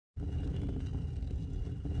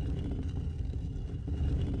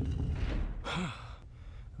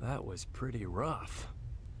That was pretty rough.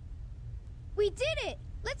 We did it!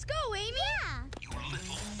 Let's go, Amy! Yeah! You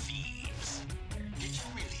little thieves! Did you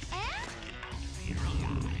really think you're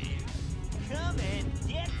alive? Come and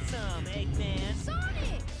get some, Eggman!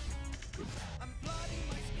 Sonic!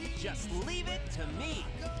 Just leave it to me!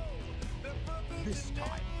 This time,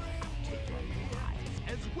 I'll take your lives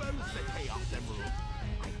as well as the Chaos Emerald.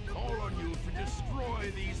 I call on you to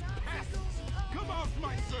destroy these pests. Come off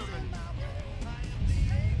my servant!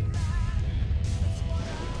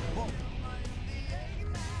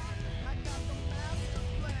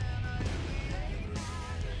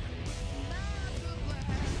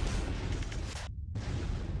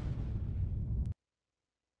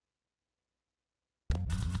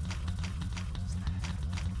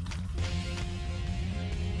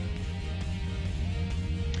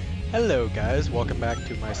 Hello guys, welcome back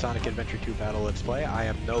to my Sonic Adventure 2 Battle Let's Play. I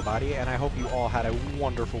am Nobody, and I hope you all had a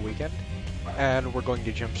wonderful weekend. And we're going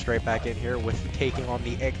to jump straight back in here with taking on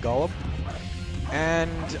the Egg Golem. And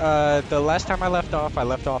the last time I left off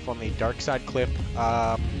on the Dark Side Cliff.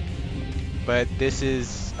 But this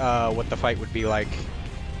is what the fight would be like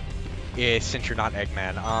since you're not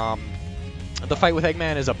Eggman. The fight with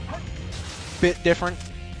Eggman is a bit different.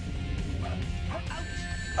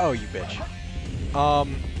 Oh, you bitch.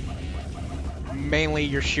 Mainly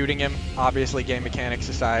you're shooting him. Obviously, game mechanics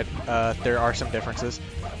aside, there are some differences.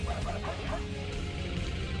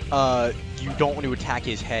 You don't want to attack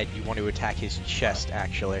his head, you want to attack his chest,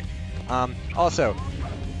 actually. Also,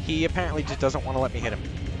 he apparently just doesn't want to let me hit him.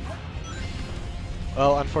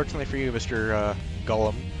 Well, unfortunately for you, Mr.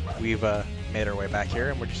 Golem, we've made our way back here,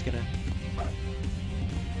 and we're just gonna...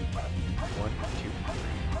 1,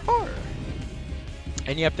 2, 4.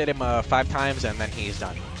 And you have to hit him 5 times, and then he's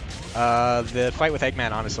done. The fight with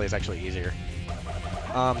Eggman, honestly, is actually easier.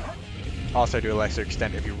 Also, to a lesser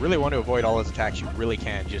extent, if you really want to avoid all his attacks, you really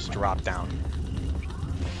can just drop down.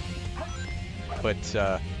 But,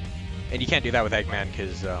 and you can't do that with Eggman,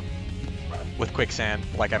 because, with Quicksand,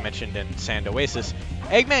 like I mentioned in Sand Oasis,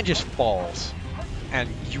 Eggman just falls, and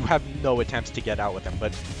you have no attempts to get out with him.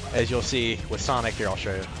 But, as you'll see with Sonic, here, I'll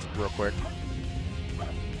show you real quick.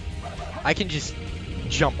 I can just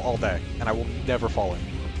jump all day, and I will never fall in.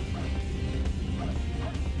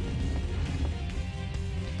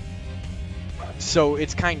 So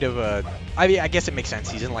it's kind of a... I mean, I guess it makes sense.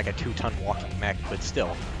 He's in like a 2-ton walking mech, but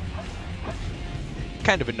still.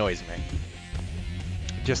 Kind of annoys me.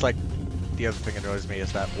 Just like the other thing that annoys me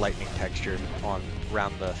is that lightning texture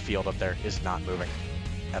around the field up there is not moving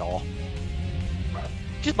at all.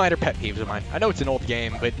 Just minor pet peeves of mine. I know it's an old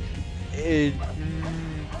game, but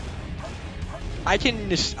I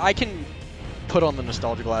can put on the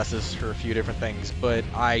nostalgia glasses for a few different things, but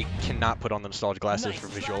I cannot put on the nostalgia glasses for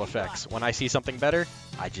visual effects. When I see something better,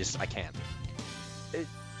 I can't.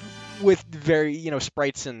 With very,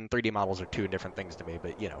 sprites and 3D models are two different things to me,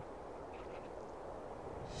 but, Green light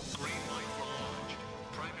for launch.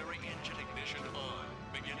 Primary engine ignition on.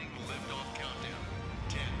 Beginning liftoff countdown.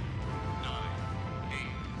 10, 9, 8,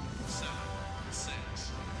 7, 6,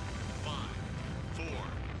 5, 4,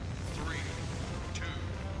 3, 2,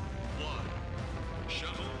 1.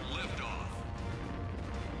 Shuttle liftoff.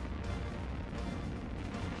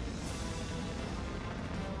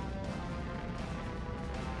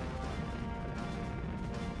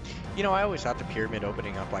 I always thought the pyramid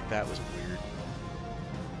opening up like that was weird.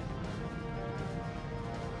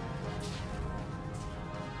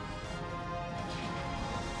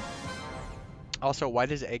 Also, why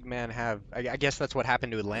does Eggman have... I guess that's what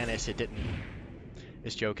happened to Atlantis. It didn't...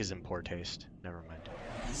 This joke is in poor taste. Never mind.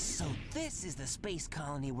 So this is the space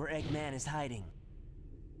colony where Eggman is hiding.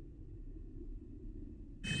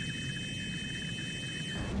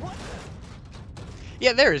 What?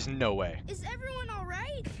 Yeah, there is no way. Is everyone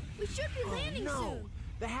alright? We should be landing soon.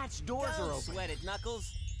 The hatch doors are open. Don't sweat it,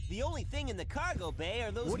 Knuckles. The only thing in the cargo bay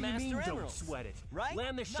are those Master Emeralds. Don't sweat it. Right?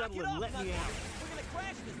 Land the shuttle and let me out. We're gonna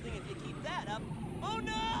crash this thing if you keep that up. Oh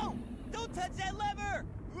no! Don't touch that lever!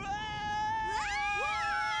 Whoa!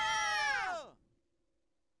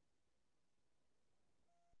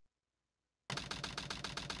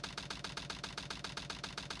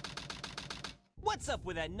 What's up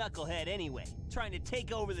with that knucklehead anyway? Trying to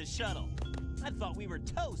take over the shuttle. I thought we were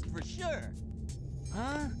toast for sure.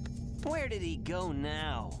 Huh? Where did he go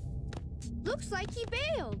now? Looks like he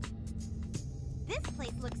bailed. This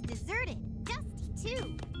place looks deserted. Dusty,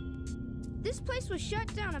 too. This place was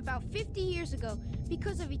shut down about 50 years ago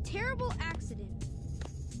because of a terrible accident.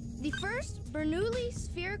 The first Bernoulli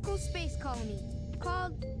spherical space colony,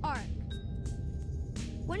 called ARC.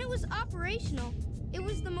 When it was operational, it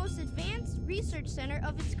was the most advanced research center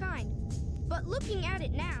of its kind. But looking at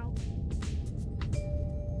it now,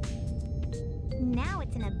 Now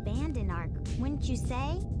it's an abandoned ark, wouldn't you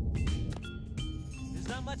say? There's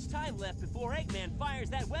not much time left before Eggman fires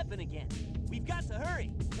that weapon again. We've got to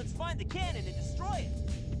hurry. Let's find the cannon and destroy it.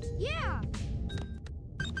 yeah!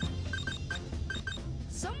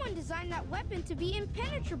 Someone designed that weapon to be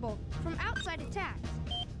impenetrable from outside attacks.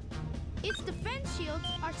 Its defense shields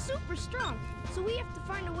are super strong, so we have to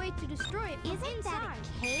find a way to destroy it from Isn't inside. that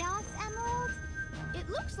a Chaos Emerald? It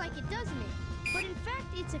looks like it, doesn't it? But in fact,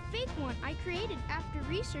 it's a fake one I created after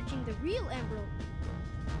researching the real emerald.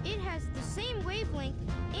 It has the same wavelength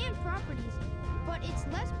and properties, but it's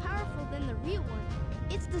less powerful than the real one.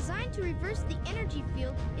 It's designed to reverse the energy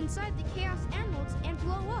field inside the Chaos Emeralds and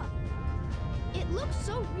blow up. It looks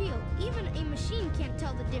so real, even a machine can't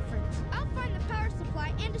tell the difference. I'll find the power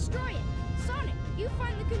supply and destroy it. Sonic, you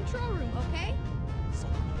find the control room, okay? So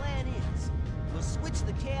the plan is, we'll switch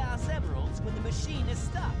the Chaos Emeralds when the machine is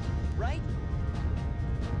stopped, right?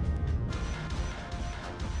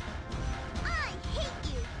 I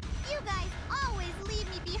hate you! You guys always leave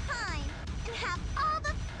me behind and have all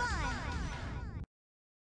the fun!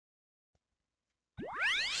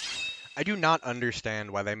 I do not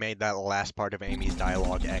understand why they made that last part of Amy's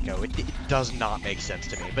dialogue echo. It does not make sense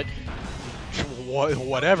to me, but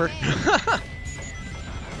whatever.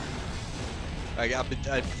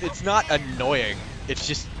 It's not annoying. It's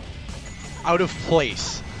just out of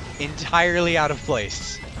place. Entirely out of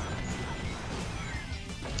place.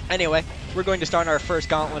 Anyway, we're going to start our first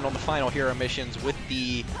gauntlet on the final hero missions with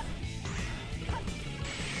the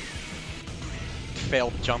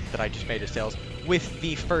failed jump that I just made as Tails, with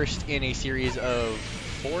the first in a series of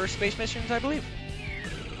 4 space missions, I believe.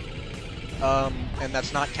 And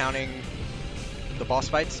that's not counting the boss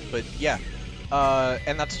fights, but yeah.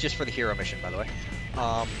 And that's just for the hero mission, by the way.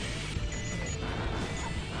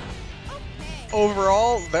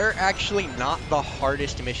 Overall, they're actually not the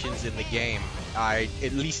hardest missions in the game.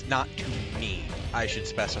 At least not to me, I should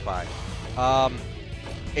specify.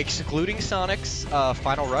 Excluding Sonic's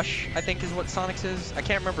Final Rush, I think is what Sonic's is. I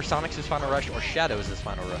can't remember Sonic's is Final Rush or Shadow's is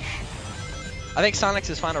Final Rush. I think Sonic's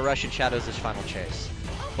is Final Rush and Shadow's is Final Chase.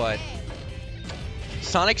 But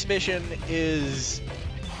Sonic's mission is...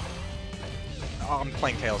 I'm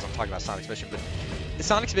playing Tails, I'm talking about Sonic's mission, but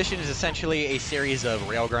Sonic's mission is essentially a series of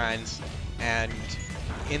rail grinds, and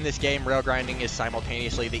in this game, rail grinding is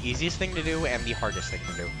simultaneously the easiest thing to do and the hardest thing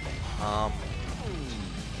to do.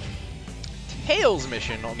 Tails'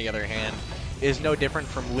 mission, on the other hand, is no different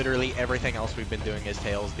from literally everything else we've been doing as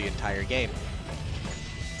Tails the entire game.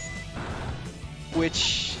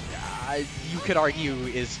 Which, you could argue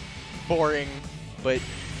is boring, but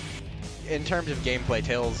in terms of gameplay,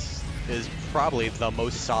 Tails is probably the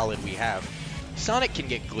most solid we have. Sonic can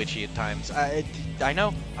get glitchy at times. I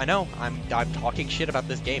know. I'm talking shit about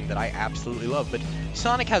this game that I absolutely love, but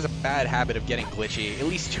Sonic has a bad habit of getting glitchy, at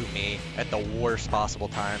least to me, at the worst possible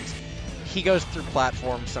times. He goes through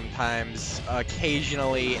platforms sometimes.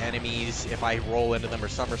 Occasionally, enemies, if I roll into them or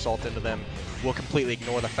somersault into them, will completely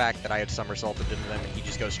ignore the fact that I had somersaulted into them, and he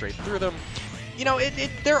just goes straight through them. You know,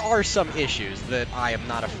 there are some issues that I am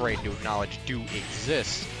not afraid to acknowledge do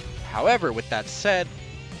exist. However, with that said,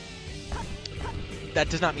 that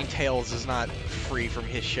does not mean Tails is not free from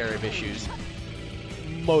his share of issues.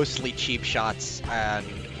 Mostly cheap shots and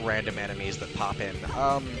random enemies that pop in.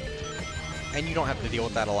 And you don't have to deal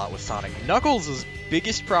with that a lot with Sonic. Knuckles'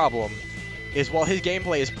 biggest problem is, while his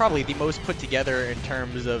gameplay is probably the most put together in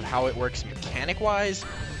terms of how it works mechanic-wise,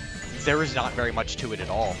 there is not very much to it at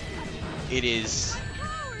all. It is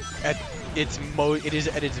at its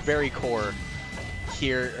very core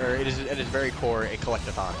here, or it is at its very core a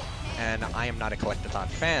collectathon, and I am not a collectathon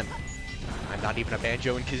fan. I'm not even a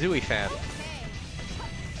Banjo and Kazooie fan.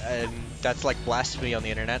 And that's like blasphemy on the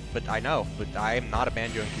internet, but I know. But I am not a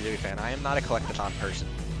Banjo and Kazooie fan. I am not a collectathon person.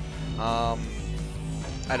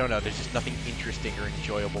 I don't know, there's just nothing interesting or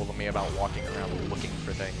enjoyable to me about walking around looking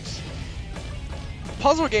for things.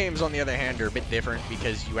 Puzzle games, on the other hand, are a bit different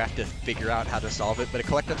because you have to figure out how to solve it, but a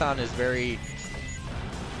collectathon is very...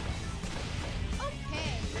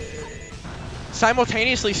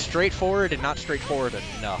 simultaneously straightforward and not straightforward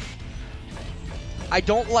enough. I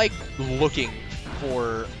don't like looking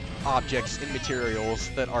for objects and materials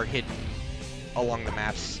that are hidden along the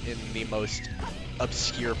maps in the most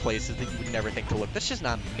obscure places that you would never think to look. That's just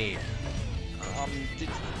not me.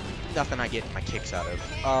 Nothing I get my kicks out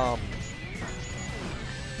of.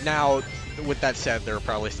 Now, with that said,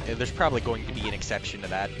 there's probably going to be an exception to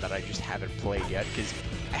that I just haven't played yet, because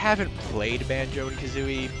I haven't played Banjo and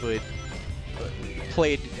Kazooie, but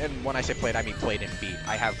played, and when I say played, I mean played and beat.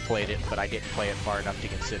 I have played it, but I didn't play it far enough to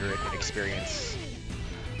consider it an experience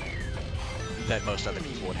that most other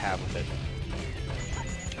people would have with it.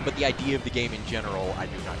 But the idea of the game in general, I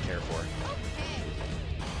do not care for.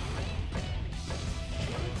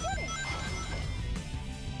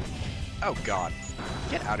 Oh god.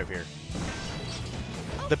 Get out of here.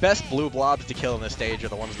 The best blue blobs to kill in this stage are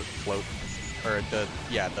the ones that float. Or the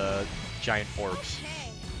giant orbs.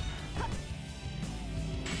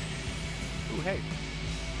 Ooh, hey.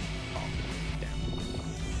 Oh, damn.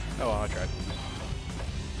 Oh, well, I tried.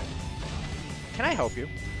 Can I help you?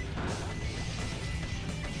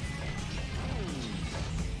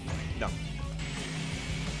 No.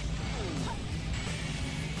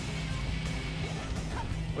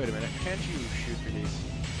 Wait a minute, can't you shoot for these?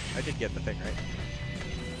 I did get the thing, right?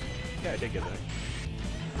 Yeah, I did get the thing.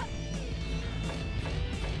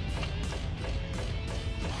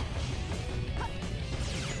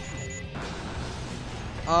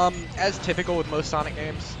 As typical with most Sonic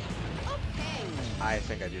games, I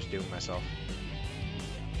think I just doomed myself.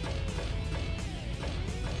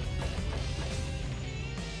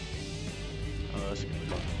 Oh, that's gonna be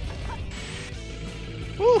fun.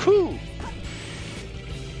 Woohoo!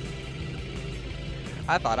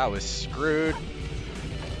 I thought I was screwed.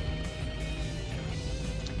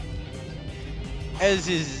 As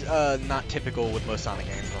is not typical with most Sonic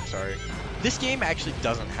games, I'm sorry. This game actually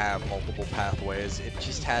doesn't have multiple pathways. It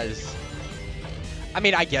just has... I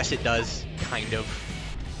mean, I guess it does, kind of.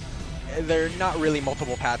 They're not really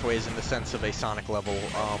multiple pathways in the sense of a Sonic level,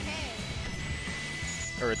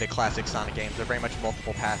 or the classic Sonic games. They're very much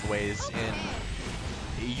multiple pathways in...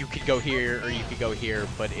 You could go here, or you could go here,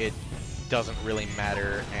 but it doesn't really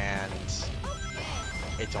matter, and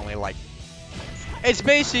it's only like... It's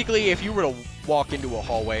basically if you were to walk into a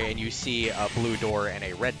hallway and you see a blue door and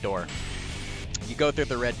a red door. You go through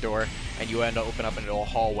the red door and you end up opening up into a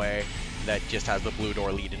hallway that just has the blue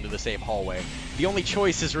door lead into the same hallway. The only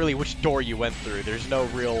choice is really which door you went through. There's no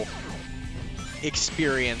real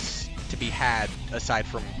experience to be had aside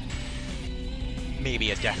from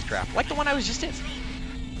maybe a death trap, like the one I was just in.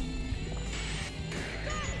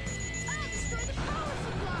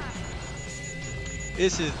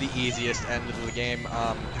 This is the easiest end of the game.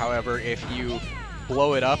 However, if you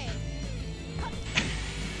blow it up,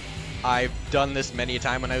 I've done this many a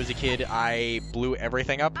time when I was a kid. I blew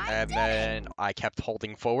everything up, and then I kept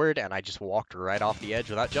holding forward, and I just walked right off the edge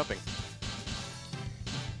without jumping.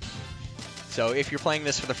 So if you're playing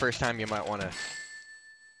this for the first time, you might want to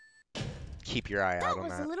keep your eye out on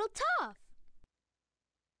that. That was a little tough.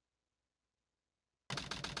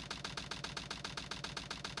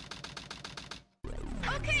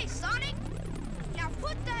 Okay, Sonic. Now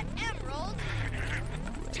put that emerald...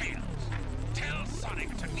 Tails, tell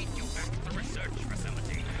Sonic to meet you back at the research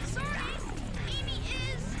facility. Sorry, Amy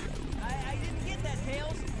is... I didn't get that,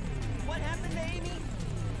 Tails. What happened to Amy?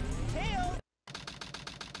 Tails!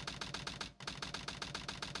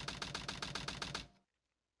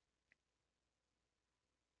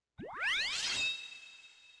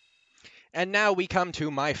 And now we come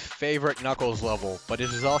to my favorite Knuckles level, but it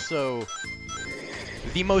is also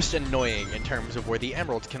the most annoying in terms of where the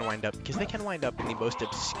emeralds can wind up, because they can wind up in the most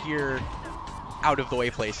obscure, out-of-the-way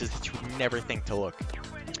places that you would never think to look.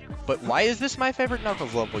 But why is this my favorite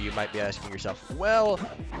Knuckles level, you might be asking yourself? Well,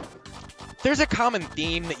 there's a common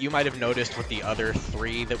theme that you might have noticed with the other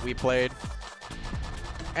three that we played,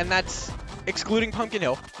 and that's, excluding Pumpkin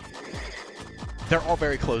Hill, they're all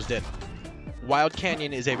very closed in. Wild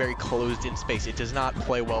Canyon is a very closed-in space. It does not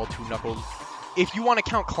play well to Knuckles. If you want to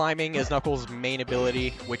count climbing as Knuckles' main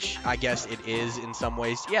ability, which I guess it is in some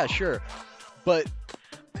ways, yeah, sure. But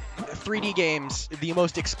 3D games, the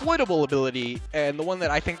most exploitable ability, and the one that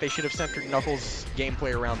I think they should have centered Knuckles'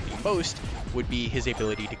 gameplay around the most, would be his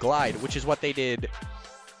ability to glide, which is what they did.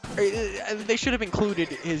 They should have included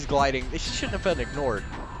his gliding. They shouldn't have been ignored,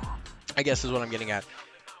 I guess is what I'm getting at.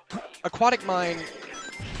 Aquatic Mine,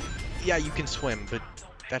 yeah, you can swim, but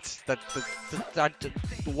the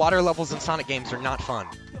water levels in Sonic games are not fun.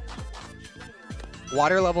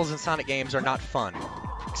 Water levels in Sonic games are not fun,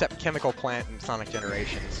 except Chemical Plant in Sonic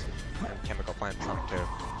Generations, and Chemical Plant in Sonic 2,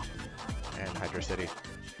 and Hydro City,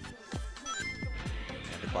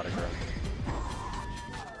 and Aquatic Road.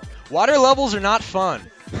 Water levels are not fun.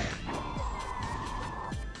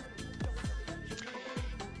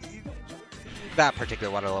 That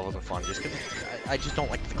particular water level isn't fun, just because I just don't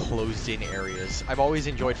like the closed-in areas. I've always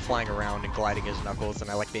enjoyed flying around and gliding as Knuckles, and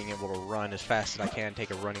I like being able to run as fast as I can,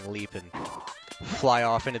 take a running leap, and fly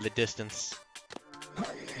off into the distance.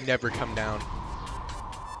 Never come down.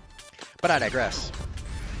 But I digress.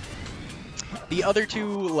 The other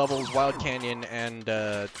two levels, Wild Canyon and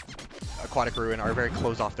Aquatic Ruin, are very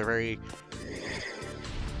closed off. They're very...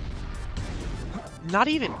 not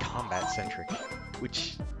even combat-centric,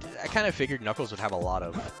 which I kind of figured Knuckles would have a lot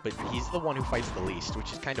of, but he's the one who fights the least,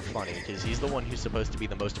 which is kind of funny, because he's the one who's supposed to be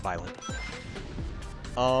the most violent.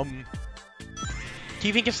 He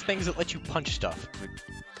even gives things that let you punch stuff.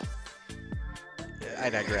 I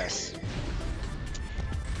digress.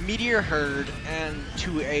 Meteor Herd and,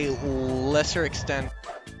 to a lesser extent,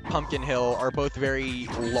 Pumpkin Hill are both very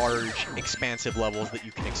large, expansive levels that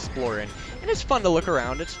you can explore in. And it's fun to look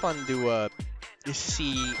around. It's fun to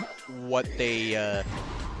see what they,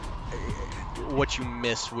 what you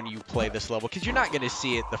miss when you play this level. Because you're not going to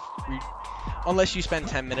see it unless you spend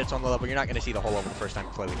 10 minutes on the level. You're not going to see the whole level the first time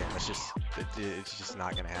you play the game. It's just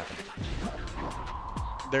not going to happen.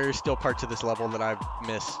 There's still parts of this level that I've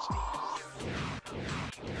missed.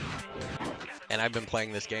 And I've been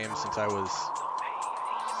playing this game since I was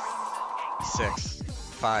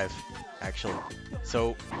 5, actually.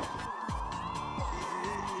 So,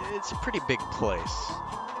 it's a pretty big place.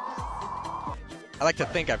 I like to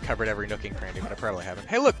think I've covered every nook and cranny, but I probably haven't.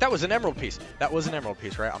 Hey, look, that was an emerald piece. That was an emerald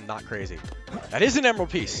piece, right? I'm not crazy. That is an emerald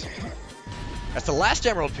piece. That's the last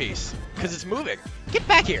emerald piece, because it's moving. Get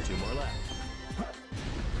back here. 2 more left.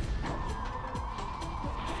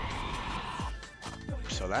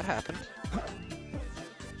 So that happened.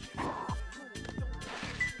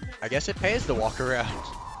 I guess it pays to walk around.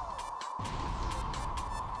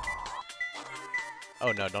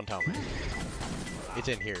 Oh no, don't tell me. It's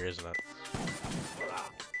in here, isn't it?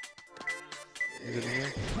 Is it in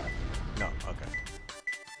here? No, okay.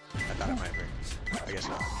 I thought it might be. I guess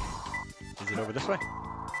not. Is it over this way?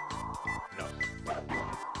 No.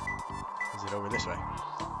 Is it over this way?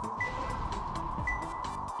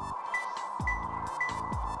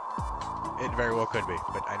 It very well could be,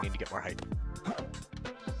 but I need to get more height.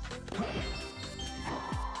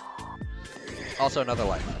 Also another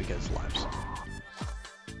life, because lives.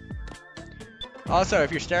 Also, if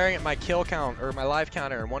you're staring at my kill count, or my life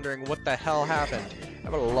counter, and wondering what the hell happened, I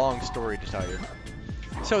have a long story to tell you.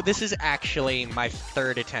 So this is actually my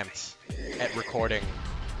 3rd attempt at recording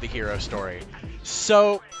the hero story.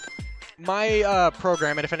 So, my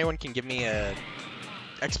program, and if anyone can give me a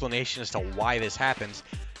explanation as to why this happens,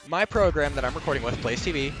 my program that I'm recording with, Plays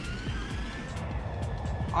TV,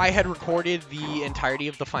 I had recorded the entirety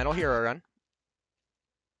of the final hero run.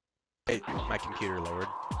 My computer lowered.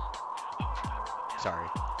 Sorry.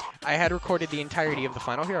 I had recorded the entirety of the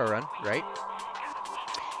final hero run, right?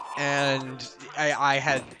 And I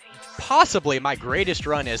had possibly my greatest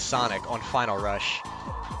run as Sonic on Final Rush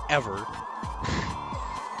ever.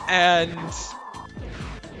 And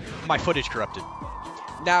my footage corrupted.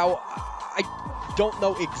 Now, I don't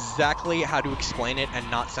know exactly how to explain it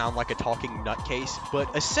and not sound like a talking nutcase,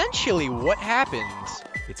 but essentially what happened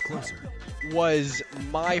It's closer. was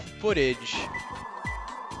my footage,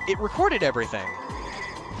 it recorded everything,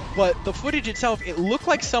 but the footage itself, it looked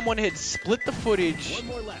like someone had split the footage 1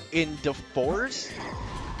 more left. into 4s,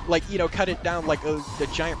 like, you know, cut it down like a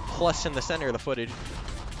giant plus in the center of the footage,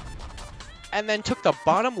 and then took the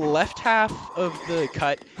bottom left half of the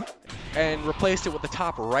cut and replaced it with the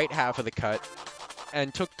top right half of the cut,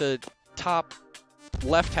 and took the top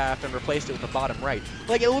left half and replaced it with the bottom right.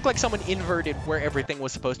 Like, it looked like someone inverted where everything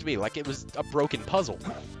was supposed to be, like it was a broken puzzle.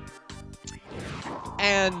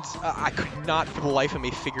 And I could not for the life of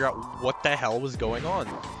me figure out what the hell was going on.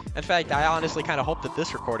 In fact, I honestly kind of hope that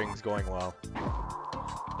this recording is going well.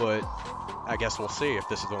 But I guess we'll see if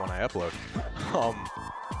this is the one I upload.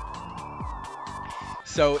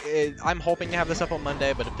 So I'm hoping to have this up on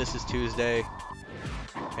Monday, but if this is Tuesday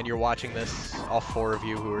and you're watching this, all 4 of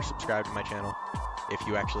you who are subscribed to my channel, if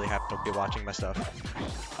you actually happen to be watching my stuff,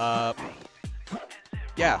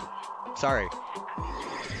 yeah, sorry.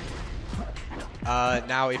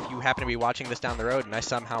 Now, if you happen to be watching this down the road and I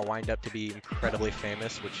somehow wind up to be incredibly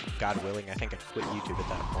famous, which, God willing, I think I'd quit YouTube at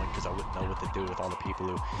that point because I wouldn't know what to do with all the people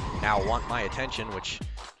who now want my attention, which,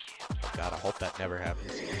 God, I hope that never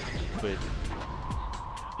happens. But,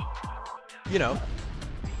 you know,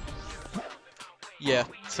 yeah,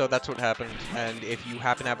 so that's what happened. And if you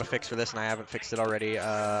happen to have a fix for this and I haven't fixed it already,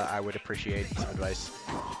 I would appreciate some advice.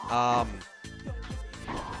 But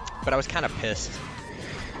I was kind of pissed.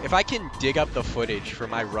 If I can dig up the footage for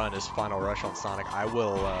my run as Final Rush on Sonic, I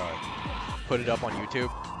will put it up on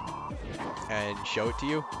YouTube and show it to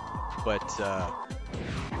you. But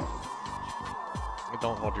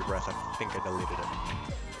don't hold your breath. I think I deleted it.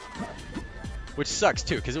 Which sucks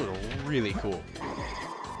too, because it was really cool.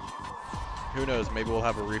 Who knows? Maybe we'll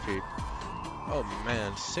have a repeat. Oh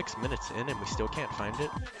man, 6 minutes in and we still can't find it.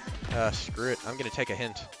 Screw it. I'm gonna take a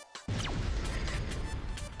hint.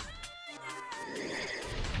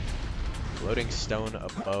 Floating stone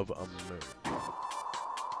above a moon.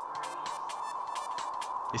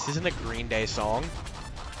 This isn't a Green Day song.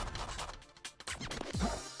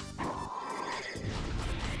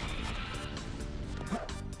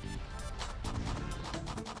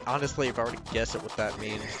 Honestly, if I were to guess at what that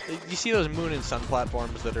means, you see those moon and sun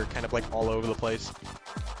platforms that are kind of like all over the place?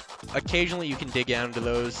 Occasionally you can dig down into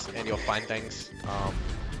those and you'll find things.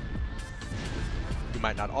 You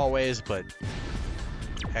might not always, but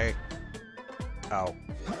hey. Oh.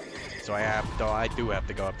 So I do have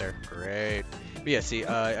to go up there. Great. But yeah, see,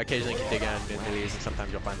 occasionally you can dig down into these and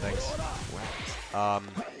sometimes you'll find things.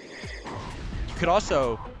 You could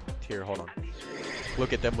also, here, hold on.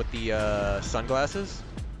 Look at them with the sunglasses,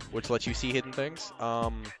 which lets you see hidden things.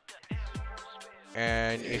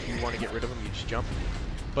 And if you want to get rid of them, you just jump.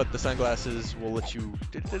 But the sunglasses will let you...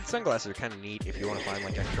 The sunglasses are kind of neat if you want to find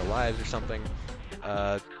like extra lives or something.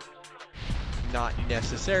 Not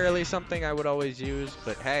necessarily something I would always use,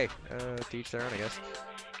 but hey, to each their own, I guess.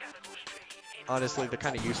 Honestly, they're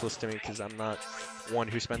kind of useless to me because I'm not one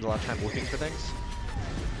who spends a lot of time looking for things.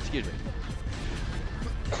 Excuse me.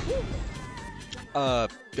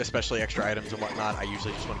 Especially extra items and whatnot, I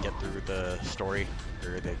usually just want to get through the story,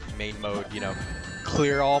 or the main mode, you know,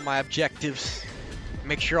 clear all my objectives,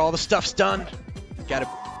 make sure all the stuff's done, gotta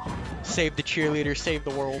save the cheerleader, save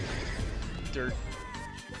the world, or,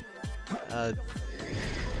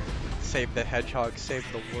 save the hedgehog, save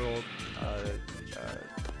the world,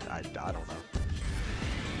 I don't know.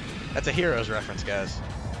 That's a Heroes reference, guys.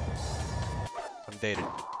 I'm dated,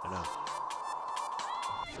 I know.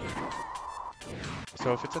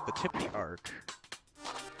 So if it's at the tip of the arc,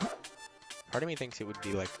 part of me thinks it would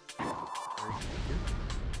be like right here,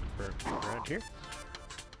 or around here,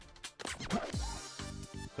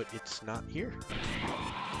 but it's not here.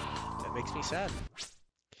 That makes me sad.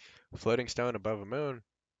 Floating stone above a moon,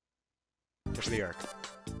 tip of the arc.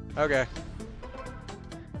 Okay.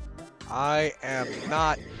 I am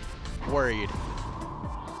not worried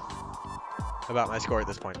about my score at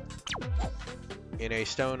this point. In a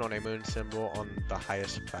stone on a moon symbol on the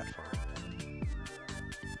highest platform.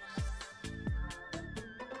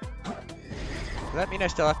 Does that mean I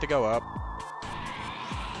still have to go up?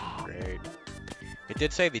 Great. It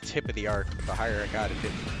did say the tip of the arc, but the higher I got, it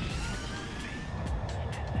didn't.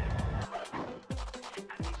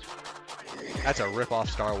 That's a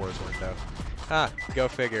rip-off Star Wars window. Ah, go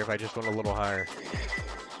figure if I just went a little higher.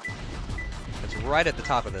 It's right at the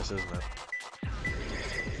top of this, isn't it?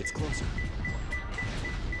 It's closer.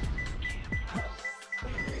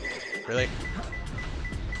 Really?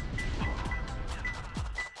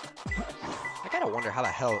 I gotta wonder how the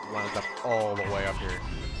hell it wound up all the way up here.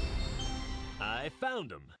 I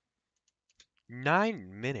found him.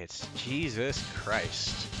 9 minutes. Jesus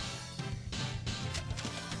Christ.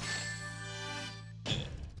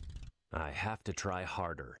 I have to try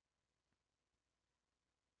harder.